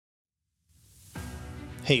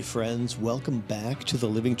Hey friends, welcome back to the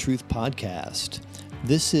Living Truth Podcast.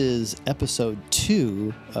 This is episode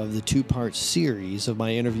 2 of the 2-part series of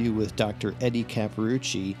my interview with Dr. Eddie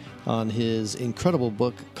Capparucci on his incredible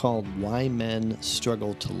book called Why Men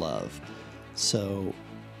Struggle to Love. So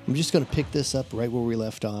I'm just going to pick this up right where we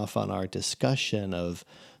left off on our discussion of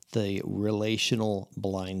the relational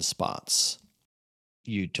blind spots.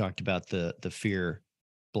 You talked about the fear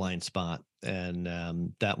blind spot,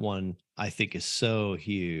 and that one I think is so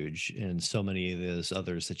huge, and so many of those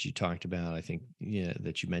others that you talked about, I think,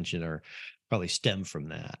 that you mentioned are probably stem from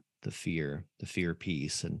that, the fear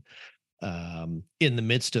piece. And in the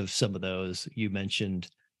midst of some of those, you mentioned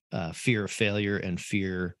fear of failure and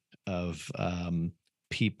fear of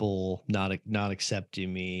people not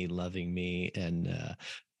accepting me, loving me, and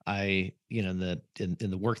in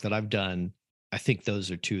the work that I've done, I think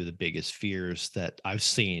those are two of the biggest fears that I've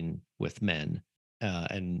seen with men,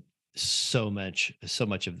 and so much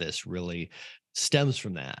of this really stems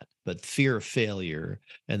from that. But fear of failure,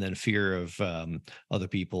 and then fear of other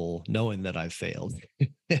people knowing that I've failed,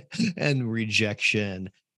 and rejection,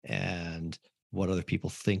 and what other people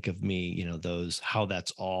think of me. How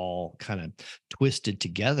that's all kind of twisted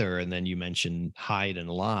together. And then you mentioned hide and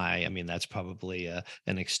lie. I mean, that's probably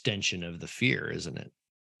an extension of the fear, isn't it?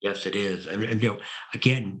 Yes, it is. And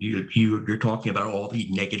again, you're talking about all the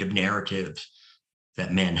negative narratives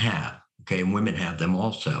that men have, okay, and women have them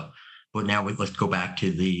also. But now let's go back to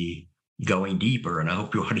the going deeper, and I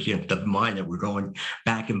hope your audience doesn't mind that we're going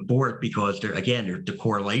back and forth, because there's the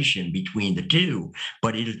correlation between the two.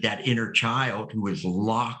 But it is that inner child who is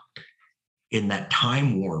locked in that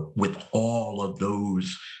time warp with all of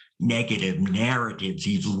those negative narratives.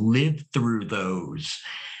 He's lived through those.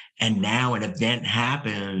 And now an event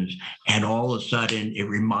happens, and all of a sudden it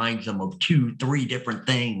reminds him of 2-3 different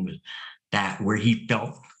things where he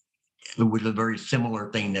felt it was a very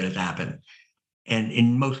similar thing that has happened. And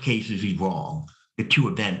in most cases, he's wrong. The two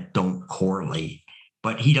events don't correlate,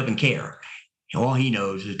 but he doesn't care. All he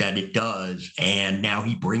knows is that it does. And now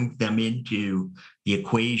he brings them into the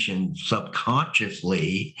equation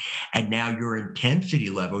subconsciously. And now your intensity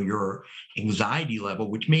level, your anxiety level,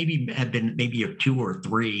 which have been a 2 or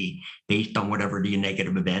 3 based on whatever the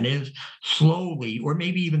negative event is, slowly or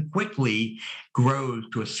maybe even quickly grows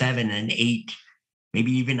to a 7 and 8,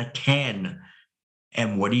 maybe even a 10.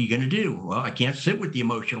 And what are you going to do? Well, I can't sit with the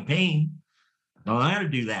emotional pain. I don't know how to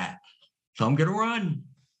do that. So I'm going to run.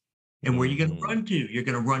 And where are you going to run to? You're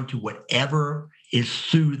going to run to whatever is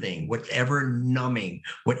soothing, whatever numbing,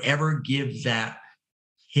 whatever gives that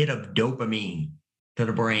hit of dopamine to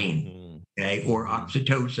the brain, okay, or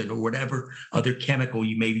oxytocin, or whatever other chemical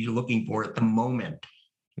you may be looking for at the moment.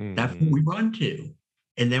 That's what we run to.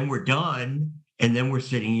 And then we're done. And then we're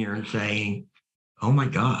sitting here and saying, oh my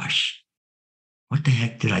gosh, what the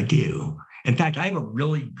heck did I do? In fact, I have a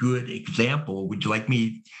really good example. Would you like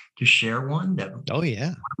me to share one that Oh, yeah. one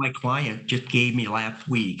of my clients just gave me last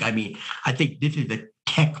week? I mean, I think this is a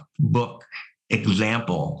textbook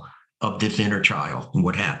example of this inner child and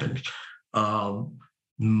what happens.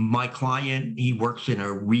 My client, he works in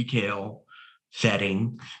a retail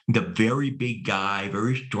setting. The very big guy,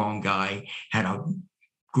 very strong guy,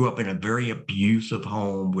 grew up in a very abusive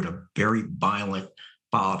home with a very violent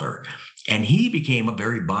father. And he became a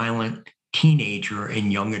very violent teenager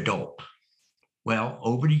and young adult. Well,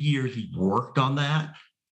 over the years, he's worked on that,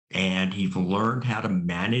 and he's learned how to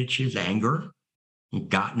manage his anger. He's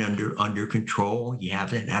gotten under control. He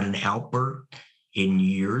hasn't had an outburst in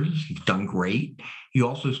years. He's done great. He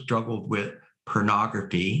also struggled with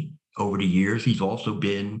pornography over the years. He's also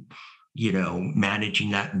been,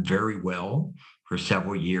 managing that very well for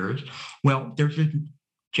several years. Well, there's a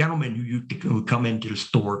gentleman who would come into the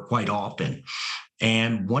store quite often.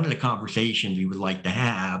 And one of the conversations he would like to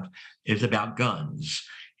have is about guns.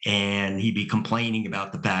 And he'd be complaining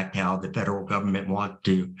about the fact how the federal government wants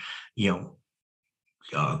to,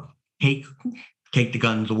 take the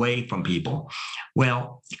guns away from people.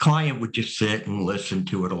 Well, the client would just sit and listen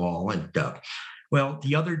to it all. And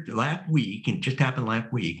last week, and it just happened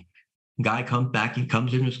last week, guy comes back and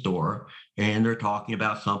comes in the store, and they're talking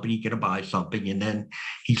about something. He's going to buy something. And then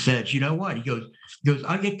he says, you know what? He goes,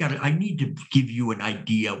 I need to give you an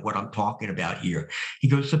idea of what I'm talking about here. He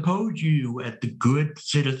goes, suppose you, as the good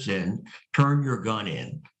citizen, turn your gun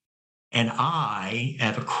in, and I,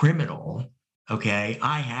 as a criminal, okay,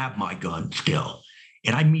 I have my gun still.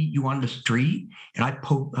 And I meet you on the street, and I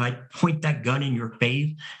point that gun in your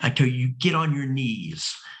face until you get on your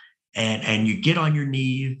knees. And you get on your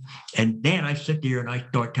knees, and then I sit there and I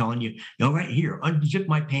start telling you, right here, unzip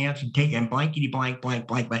my pants and take, and blankety blank, blank,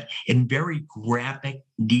 blank, blank, in very graphic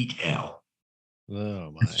detail.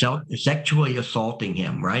 Oh my. sexually assaulting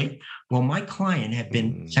him, right? Well, my client had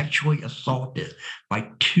been sexually assaulted by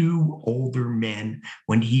two older men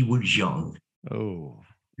when he was young. Oh.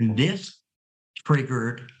 And this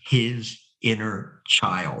triggered his inner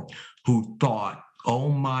child who thought, oh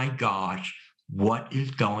my gosh, what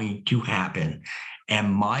is going to happen?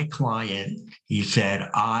 And my client, he said,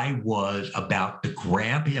 I was about to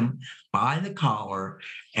grab him by the collar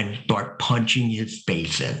and start punching his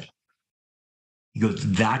face in. He goes,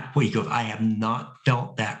 that way, he goes, I have not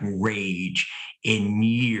felt that rage in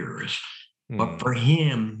years. But for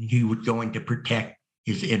him, he was going to protect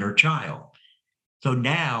his inner child. So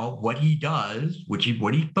now what he does, which is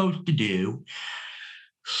what he's supposed to do,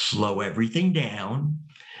 slow everything down.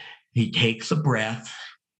 He takes a breath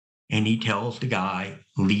and he tells the guy,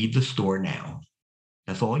 leave the store now.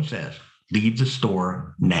 That's all he says. Leave the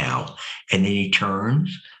store now. And then he turns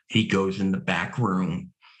and he goes in the back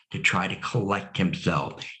room to try to collect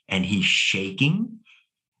himself. And he's shaking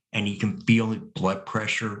and he can feel his blood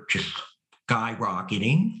pressure just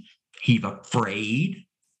skyrocketing. He's afraid.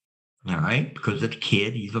 All right. Because of the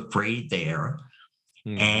kid, he's afraid there.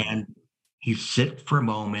 And he sits for a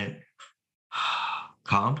moment,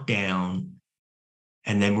 calms down,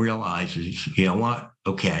 and then realizes, you know what?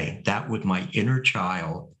 Okay, that was my inner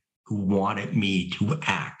child who wanted me to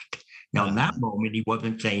act. Now, in that moment, he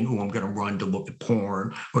wasn't saying, oh, I'm going to run to look at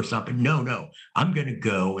porn or something. No, I'm going to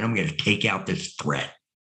go and I'm going to take out this threat.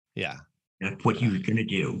 Yeah. That's what he was going to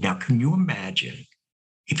do. Now, can you imagine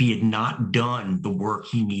if he had not done the work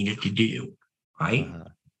he needed to do, right?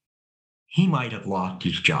 He might have lost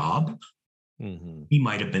his job. He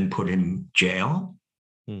might have been put in jail.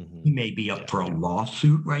 He may be up for a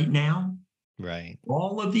lawsuit right now. Right.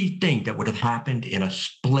 All of these things that would have happened in a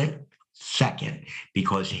split second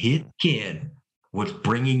because his kid was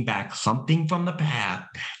bringing back something from the past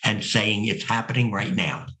and saying it's happening right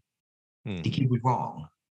now. The kid was wrong.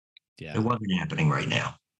 Yeah. It wasn't happening right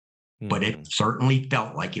now, but it certainly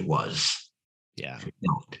felt like it was. Yeah.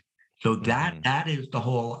 So that is the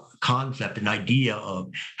whole concept and idea of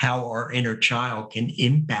how our inner child can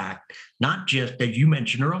impact, not just, as you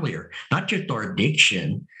mentioned earlier, not just our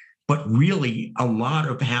addiction, but really a lot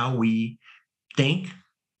of how we think,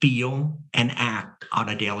 feel, and act on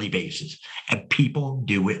a daily basis. And people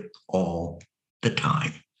do it all the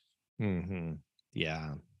time.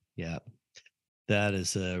 Yeah. Yeah. That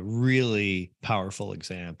is a really powerful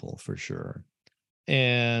example for sure.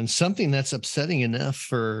 And something that's upsetting enough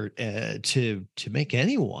for to make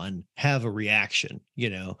anyone have a reaction,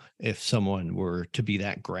 if someone were to be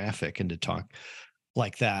that graphic and to talk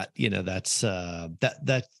like that, that's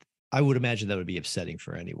that I would imagine that would be upsetting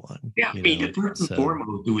for anyone. Yeah, I mean, first and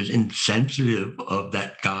foremost, it was insensitive of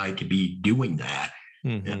that guy to be doing that.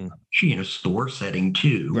 She in a store setting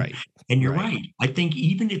too. Right. And you're right. I think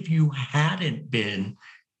even if you hadn't been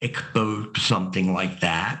exposed to something like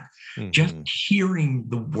that, just hearing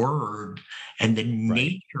the word and the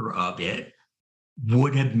nature of it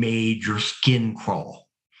would have made your skin crawl.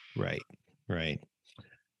 Right.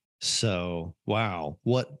 So, wow,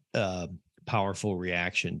 what powerful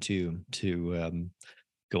reaction to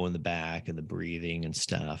go in the back and the breathing and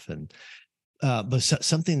stuff. And but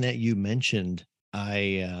something that you mentioned,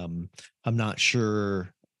 I'm not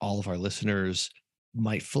sure all of our listeners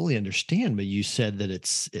might fully understand, but you said that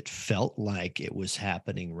it felt like it was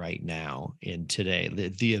happening right now in today.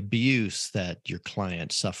 The abuse that your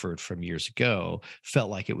client suffered from years ago felt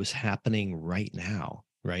like it was happening right now,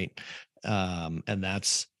 right? And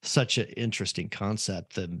that's such an interesting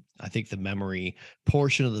concept. I think the memory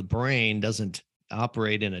portion of the brain doesn't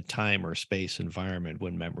operate in a time or space environment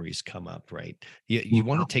when memories come up, right? You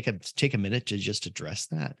want to take a minute to just address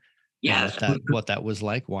that? Yes. What that was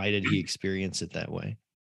like. Why did he experience it that way?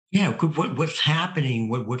 Yeah, what's happening,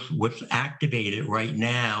 what's activated right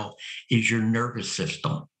now is your nervous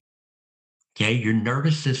system. Okay, your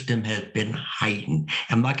nervous system has been heightened.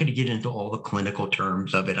 I'm not going to get into all the clinical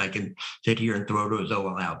terms of it. I can sit here and throw those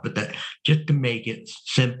all out, but that just to make it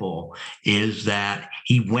simple is that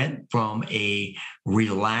he went from a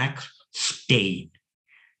relaxed state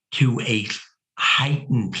to a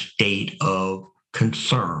heightened state of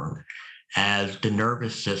concern as the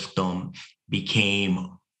nervous system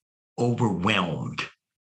became overwhelmed.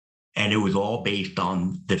 And it was all based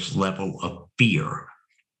on this level of fear.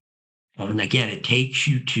 And again, it takes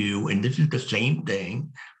you to, and this is the same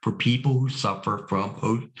thing for people who suffer from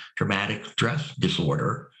post-traumatic stress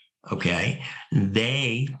disorder, okay?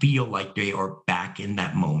 They feel like they are back in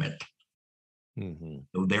that moment.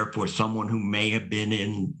 So therefore, someone who may have been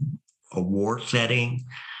in a war setting,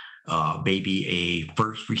 maybe a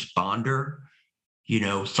first responder,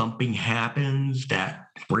 something happens that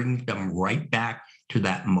brings them right back to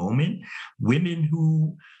that moment. Women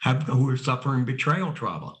who are suffering betrayal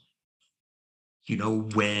trauma,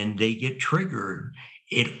 when they get triggered,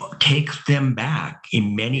 it takes them back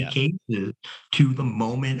in many Yeah. cases to the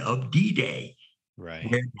moment of D-Day, Right.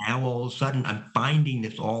 where now all of a sudden I'm finding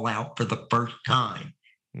this all out for the first time.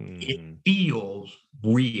 It Hmm. feels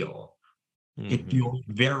real. It Hmm. feels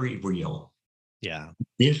very real. Yeah.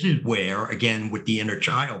 This is where, again, with the inner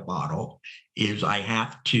child model, is I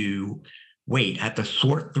have to wait, I have to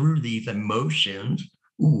sort through these emotions.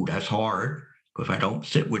 Ooh, that's hard because I don't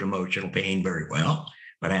sit with emotional pain very well,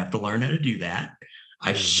 but I have to learn how to do that.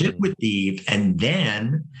 I sit Hmm. with these, and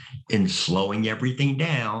then in slowing everything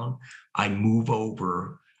down, I move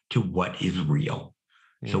over to what is real.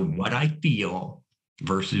 So, what Hmm. I feel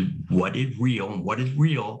versus what is real, and what is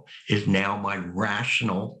real is now my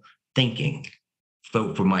rational thinking.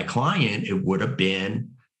 So for my client, it would have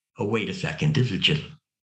been, oh, wait a second, this is just,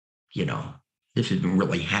 you know, this isn't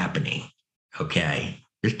really happening. Okay.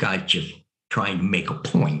 This guy's just trying to make a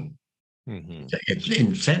point. Hmm. It's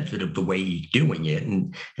insensitive the way he's doing it.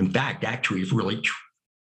 And in fact, actually, it's really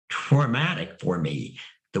traumatic for me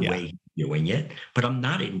the Yeah. way he's doing it. But I'm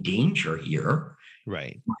not in danger here.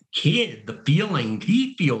 Right. My kid, the feeling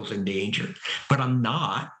he feels in danger, but I'm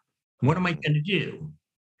not. What am I Hmm. going to do?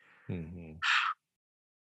 Hmm.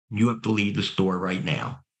 You have to leave the store right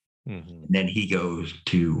now. Hmm. And then he goes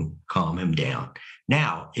to calm him down.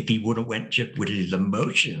 Now, if he would have went just with his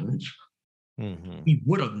emotions, Hmm. he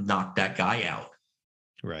would have knocked that guy out.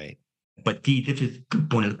 Right. But see, this is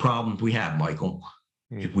one of the problems we have, Michael,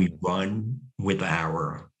 is we Hmm. run with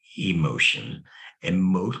our emotion. And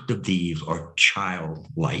most of these are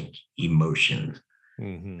childlike emotions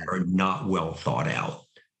Hmm. that are not well thought out.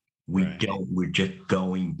 Right. We're just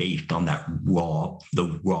going based on the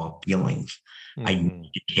raw feelings. I need Hmm.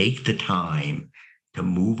 to take the time to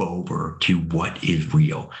move over to what is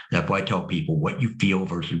real. That's why I tell people what you feel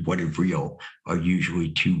versus what is real are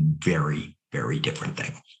usually two very, very different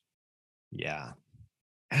things. Yeah.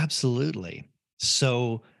 Absolutely.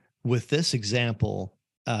 So, with this example,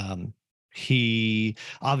 um, he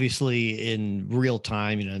obviously in real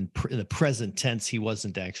time, in the present tense, he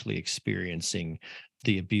wasn't actually experiencing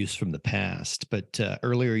the abuse from the past. But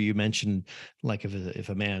earlier you mentioned, like, if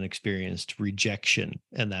a man experienced rejection,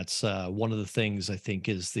 and that's one of the things I think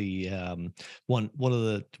is the one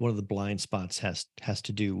of the blind spots has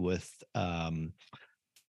to do with a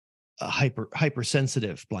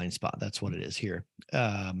hypersensitive blind spot. That's what it is here.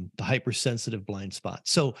 The hypersensitive blind spot.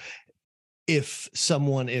 So if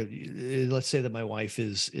someone, let's say that my wife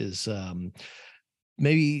is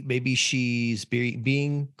maybe she's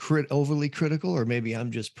being overly critical, or maybe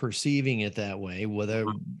I'm just perceiving it that way.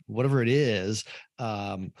 Whatever it is,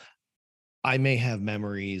 um, I may have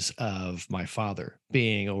memories of my father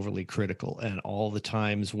being overly critical, and all the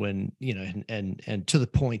times when, and to the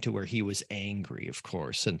point to where he was angry, of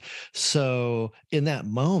course. And so in that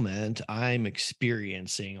moment, I'm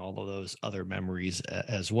experiencing all of those other memories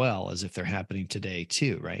as well, as if they're happening today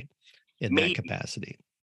too, right? In that Maybe, capacity,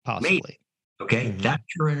 maybe, possibly. okay, Hmm.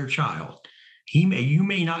 that's your inner child. You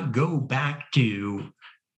may not go back to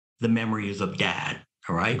the memories of dad.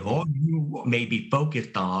 All right. All Hmm. you may be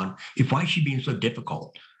focused on is why is she being so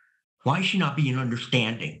difficult? Why is she not being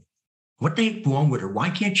understanding? What the heck wrong with her? Why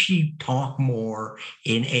can't she talk more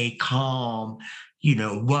in a calm,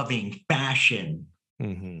 loving fashion?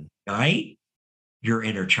 Hmm. Right? Your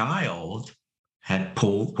inner child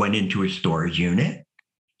went into a storage unit,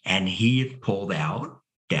 and he has pulled out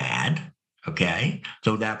dad. Okay.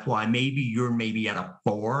 So that's why maybe you're maybe at a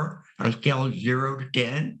 4 on a scale of 0 to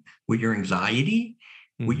 10 with your anxiety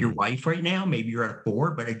with your Hmm. wife right now. Maybe you're at a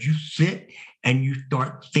 4, but as you sit and you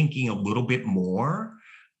start thinking a little bit more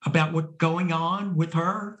about what's going on with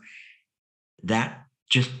her, that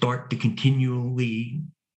just start to continually,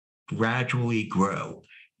 gradually grow.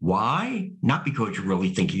 Why? Not because you're really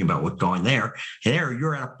thinking about what's going there. There,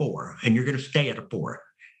 you're at a 4 and you're going to stay at a 4.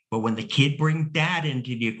 But when the kid brings dad into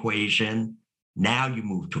the equation, now you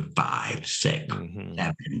move to 5, 6, Hmm.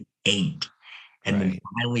 7, 8. And then Right.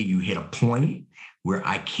 finally you hit a point where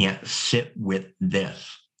I can't sit with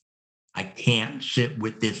this. I can't sit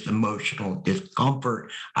with this emotional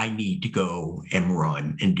discomfort. I need to go and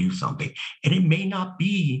run and do something. And it may not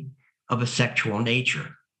be of a sexual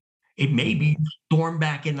nature. It may be Hmm. you storm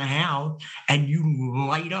back in the house and you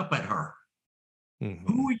light up at her. Hmm.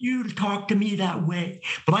 Who are you to talk to me that way?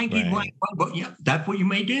 Blanky, blank, Right. blank. But yeah, that's what you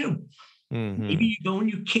may do. Maybe Hmm. you go and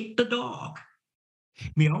you kick the dog.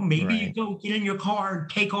 Maybe you Right. go get in your car and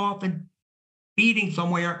take off and speeding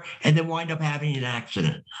somewhere and then wind up having an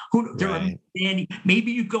accident. There are Right. many.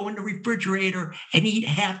 Maybe you go in the refrigerator and eat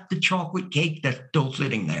half the chocolate cake that's still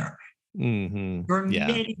sitting there. Mm-hmm. There are Yeah.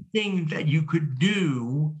 many things that you could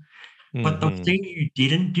do, but the Mm-hmm. thing you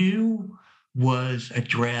didn't do was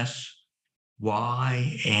address,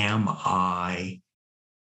 why am I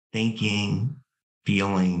thinking,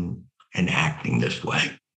 feeling, and acting this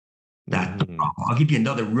way? That's the Mm-hmm. problem. I'll give you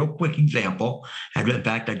another real quick example. And in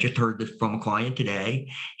fact, I just heard this from a client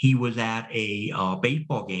today. He was at a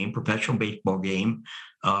baseball game, professional baseball game,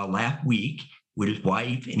 last week with his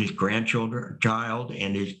wife and his grandchildren, child,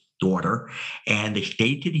 and his daughter, and they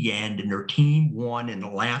stayed to the end, and their team won in the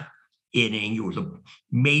last inning. It was an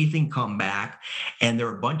amazing comeback, and there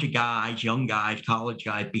are a bunch of guys, young guys, college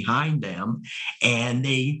guys behind them, and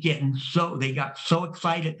they got so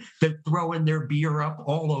excited they're throwing their beer up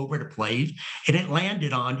all over the place, and it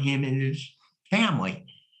landed on him and his family.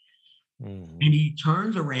 Mm-hmm. And he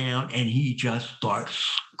turns around and he just starts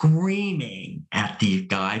screaming at these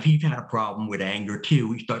guys. He's had a problem with anger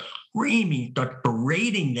too. He starts screaming, starts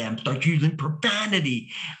berating them, starts using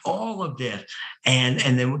profanity, all of this. And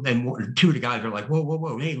then two of the guys are like, whoa, whoa,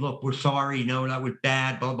 whoa, hey, look, we're sorry. No, that was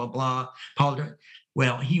bad, blah, blah, blah. Apologize.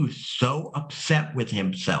 Well, he was so upset with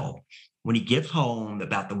himself when he gets home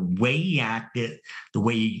about the way he acted, the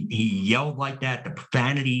way he yelled like that, the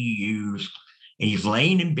profanity he used, and he's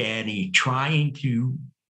laying in bed and he's trying to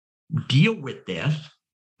deal with this,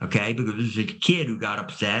 okay, because this is a kid who got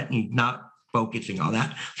upset and he's not focusing on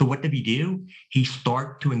that. So what did he do? He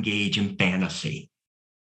started to engage in fantasy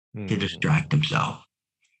to Mm-hmm. distract himself.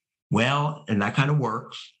 Well, and that kind of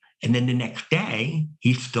works. And then the next day,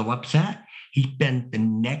 he's still upset. He spent the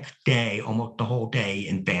next day, almost the whole day,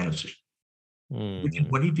 in fantasy. Mm-hmm.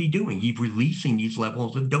 What is he doing? He's releasing these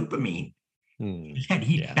levels of dopamine. Mm.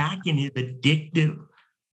 He's Yeah. back in his addictive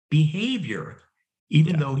behavior,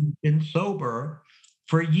 even Yeah. though he's been sober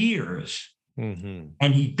for years. Mm-hmm.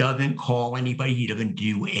 And he doesn't call anybody, he doesn't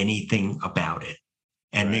do anything about it.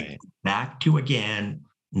 And it's Right. back to, again,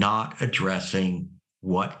 not addressing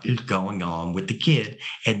what is going on with the kid.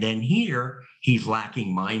 And then here, he's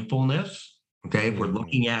lacking mindfulness. Okay, if we're Mm-hmm.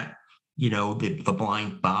 looking at, the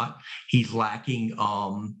blind spot, he's lacking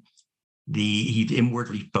he's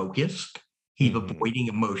inwardly focused. He's Mm-hmm. avoiding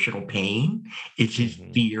emotional pain. It's his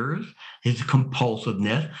Mm-hmm. fears, his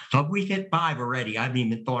compulsiveness. So we hit 5 already. I haven't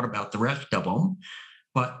even thought about the rest of them,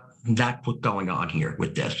 but that's what's going on here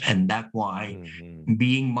with this. And that's why Mm-hmm.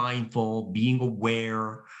 being mindful, being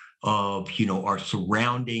aware of, our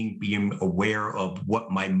surrounding, being aware of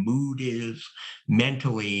what my mood is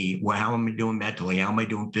mentally, how am I doing mentally, how am I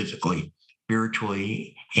doing physically,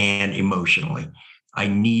 spiritually, and emotionally. I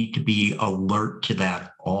need to be alert to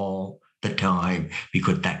that all the time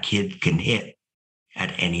because that kid can hit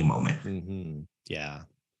at any moment. Mm-hmm. Yeah.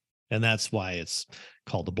 And that's why it's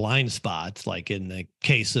called a blind spot. Like in the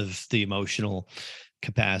case of the emotional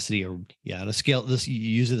capacity, or on a scale, this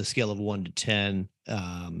using the scale of 1 to 10,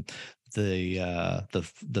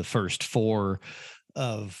 the first 4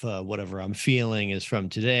 of whatever I'm feeling is from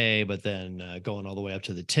today, but then going all the way up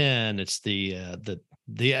to the 10, it's the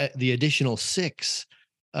additional 6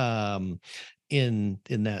 um in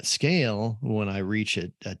that scale. When I reach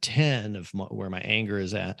a 10 of where my anger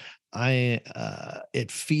is at, I it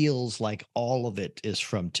feels like all of it is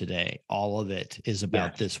from today. All of it is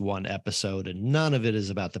about Yes. this one episode, and none of it is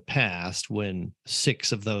about the past, when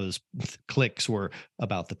 6 of those clicks were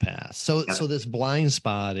about the past. So Yes. this blind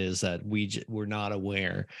spot is that we're not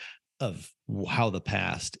aware of how the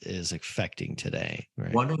past is affecting today,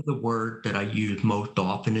 right? One of the words that I use most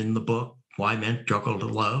often in the book, Why Men Struggle to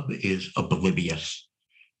Love, is oblivious.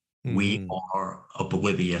 We Hmm. are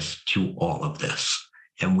oblivious to all of this,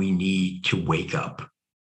 and we need to wake up.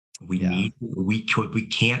 Yeah. We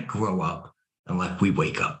can't grow up unless we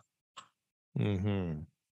wake up. Hmm.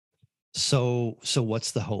 So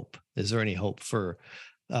what's the hope? Is there any hope for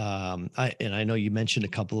I know you mentioned a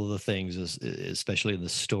couple of the things, especially in the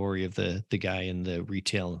story of the guy in the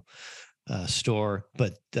retail store,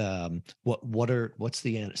 but some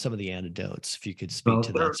of the antidotes, if you could speak So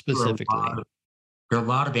to that specifically? there are a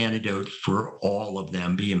lot of antidotes for all of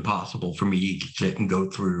them. Be impossible for me to sit and go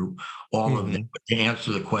through all of them. Hmm. But to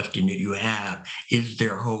answer the question that you have, is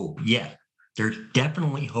there hope? Yes, there's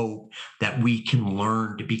definitely hope that we can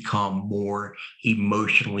learn to become more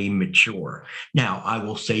emotionally mature. Now, I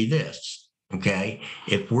will say this. Okay.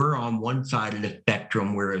 If we're on one side of the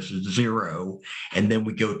spectrum where it's 0, and then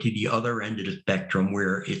we go to the other end of the spectrum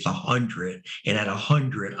where it's 100, and at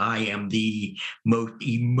 100, I am the most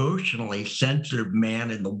emotionally sensitive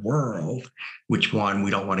man in the world, which one,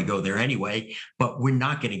 we don't want to go there anyway, but we're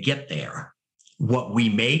not going to get there. what we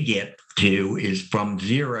may get to is from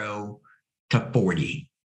 0 to 40.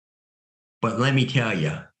 But let me tell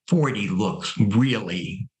you, 40 looks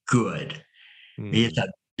really good. It's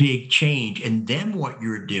a big change. And then what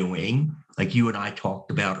you're doing, like you and I talked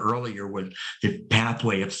about earlier, was the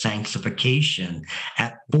pathway of sanctification.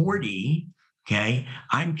 At 40, okay,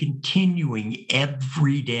 I'm continuing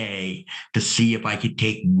every day to see if I could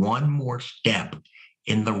take one more step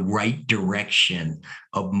in the right direction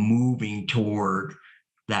of moving toward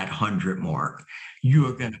that 100 mark. You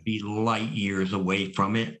are going to be light years away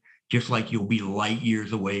from it, just like you'll be light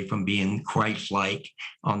years away from being Christ-like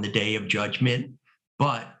on the day of judgment.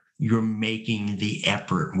 But you're making the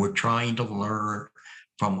effort. We're trying to learn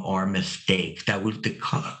from our mistakes. That was the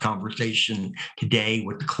conversation today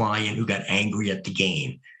with the client who got angry at the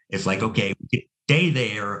game. It's like, okay, we could stay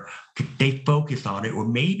there, could stay focused on it, or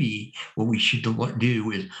maybe what we should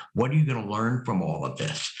do is, what are you going to learn from all of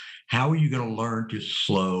this? How are you going to learn to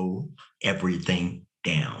slow everything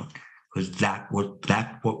down? Because that's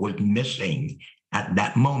what was missing at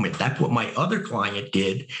that moment. That's what my other client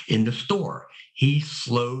did in the store. He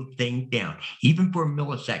slowed things down, even for a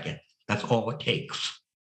millisecond. That's all it takes.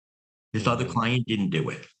 This other client didn't do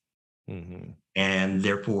it. And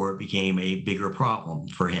therefore it became a bigger problem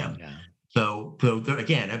for him. Yeah. So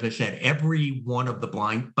again, as I said, every one of the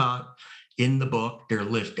blind spots in the book, they're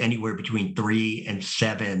listed anywhere between 3 and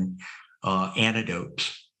 7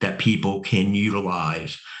 antidotes that people can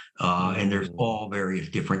utilize. And there's all various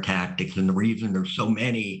different tactics. And the reason there's so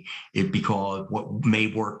many is because what may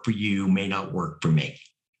work for you may not work for me.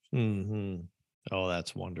 Oh,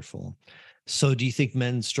 that's wonderful. So do you think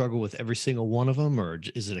men struggle with every single one of them, or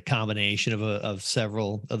is it a combination of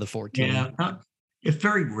several of the 14? Yeah, it's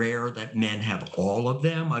very rare that men have all of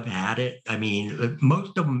them. I've had it. I mean,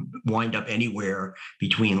 most of them wind up anywhere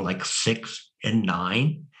between like 6 and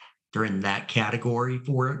 9. They're in that category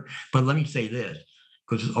for it. But let me say this,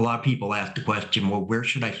 because a lot of people ask the question, well, where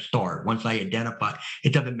should I start? Once I identify,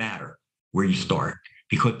 it doesn't matter where you start,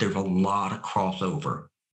 because there's a lot of crossover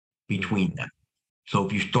between them. So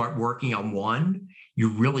if you start working on one,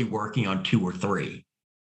 you're really working on 2 or 3.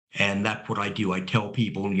 And that's what I do. I tell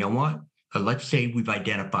people, you know what? Let's say we've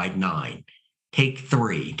identified 9. Take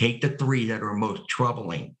 3. Take the 3 that are most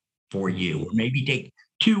troubling for you. Or maybe take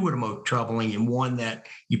 2 that are most troubling and one that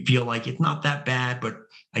you feel like it's not that bad, but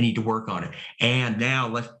I need to work on it. And now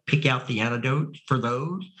let's pick out the antidotes for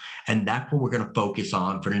those. And that's what we're going to focus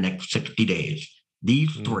on for the next 60 days.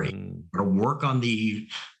 These 3. I'm going to work on these.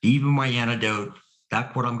 Even my antidote.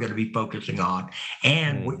 That's what I'm going to be focusing on.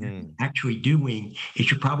 And what you're actually doing is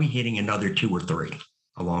you're probably hitting another 2 or 3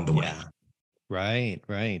 along the way. Yeah.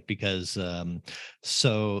 Right. Because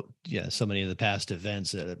so many of the past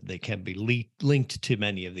events, they can be linked to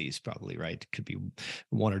many of these, probably, right? It could be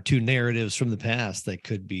 1 or 2 narratives from the past that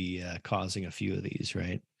could be causing a few of these,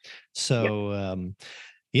 right? So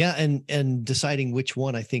and deciding which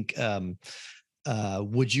one, I think.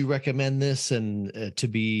 Would you recommend this? And to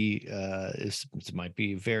be, it might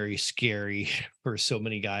be very scary for so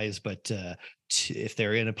many guys, but if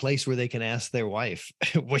they're in a place where they can ask their wife,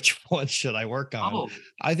 which one should I work on? Oh,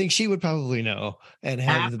 I think she would probably know and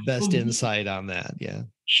have the best absolutely. insight on that. Yeah.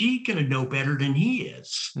 She's going to know better than he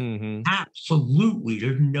is. Mm-hmm. Absolutely.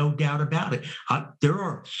 There's no doubt about it. There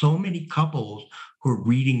are so many couples who are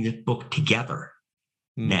reading this book together.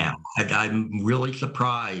 Now, I'm really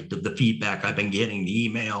surprised of the feedback I've been getting, the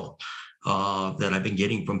email that I've been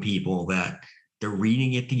getting from people that they're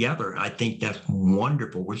reading it together. I think that's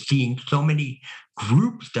wonderful. We're seeing so many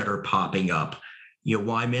groups that are popping up.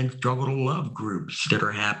 Why Men Struggle to Love groups that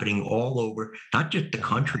are happening all over, not just the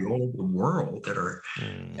country, all over the world that are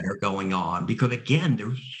going on. Because again,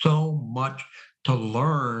 there's so much to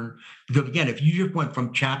learn. Because again, if you just went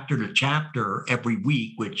from chapter to chapter every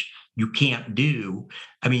week, which you can't do.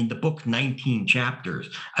 I mean, the book's 19 chapters.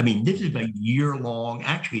 I mean, this is a year-long.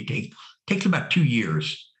 Actually, it takes about 2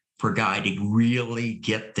 years for a guy to really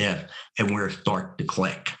get this and where it starts to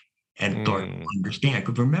click and start to understand.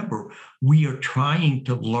 Because remember, we are trying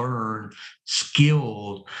to learn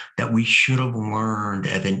skills that we should have learned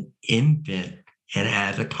as an infant and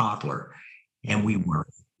as a toddler, and we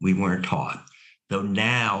weren't taught. So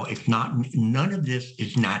now it's not. None of this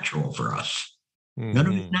is natural for us. None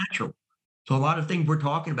of it's natural. So a lot of things we're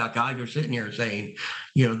talking about, guys are sitting here saying,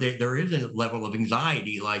 there is a level of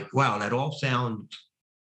anxiety, like, wow, that all sounds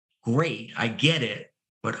great. I get it,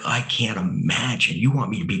 but I can't imagine. You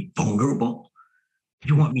want me to be vulnerable?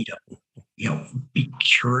 You want me to, be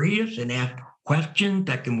curious and ask questions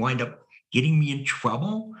that can wind up getting me in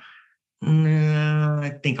trouble? Nah, I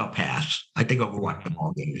think I'll pass. I think I'll go watch the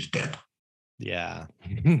ball game instead. Yeah,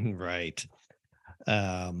 right.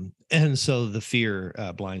 And so the fear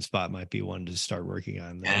blind spot might be one to start working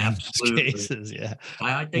on then in those Absolutely. cases. Yeah.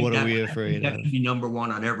 I think What are that we I think afraid that of? should be number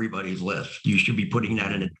one on everybody's list. You should be putting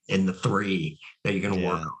that Mhm. in the three that you're going to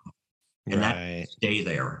work Yeah. on, and that Right. stay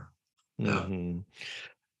there. So, Hmm.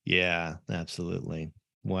 Yeah, absolutely.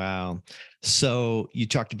 Wow. So you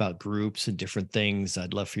talked about groups and different things.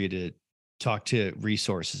 I'd love for you to talk about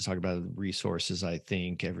resources. I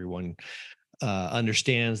think everyone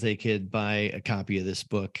understands they could buy a copy of this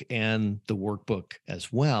book and the workbook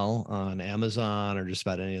as well on Amazon or just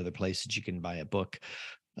about any other place that you can buy a book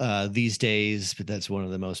these days. But that's one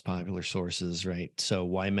of the most popular sources, right? So,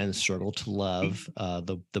 Why Men Struggle to Love,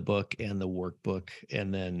 the book and the workbook,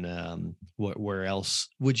 and then where else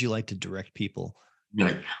would you like to direct people?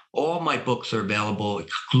 like, all my books are available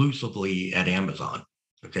exclusively at Amazon.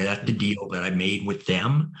 Okay, that's the Mhm. deal that I made with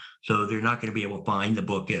them. So they're not going to be able to find the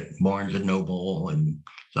book at Barnes and Noble and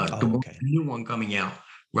Oh, okay. new one coming out,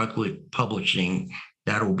 Routledge Publishing.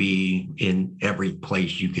 That'll be in every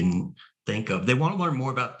place you can think of. They want to learn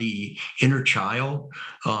more about the inner child.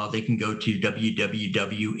 They can go to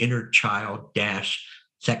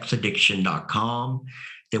www.innerchild-sexaddiction.com.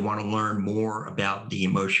 They want to learn more about the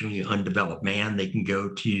emotionally undeveloped man. They can go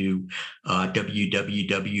to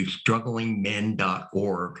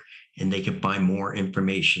www.strugglingmen.org, and they can find more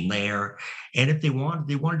information there. And if they want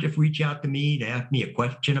to just reach out to me to ask me a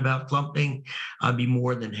question about something, I'd be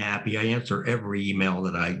more than happy. I answer every email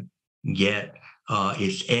that I get.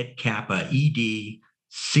 It's Ed Kappa,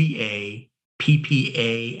 EDCAPPA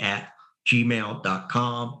at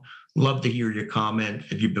gmail.com. Love to hear your comments.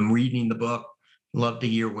 If you've been reading the book, love to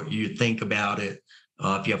hear what you think about it.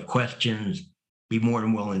 If you have questions, be more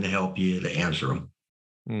than willing to help you to answer them.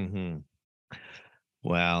 Hmm.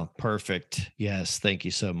 Wow, perfect. Yes, thank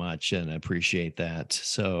you so much, and I appreciate that.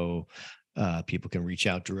 So, people can reach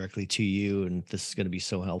out directly to you, and this is going to be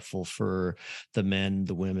so helpful for the men,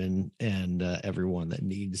 the women, and everyone that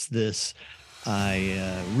needs this.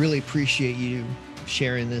 I really appreciate you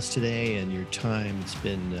sharing this today and your time. It's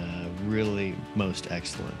been really most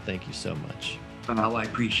excellent. Thank you so much. Well, I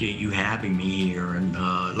appreciate you having me here. And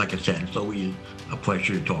like I said, it's always a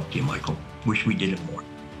pleasure to talk to you, Michael. Wish we did it more.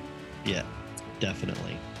 Yeah,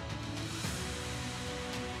 definitely.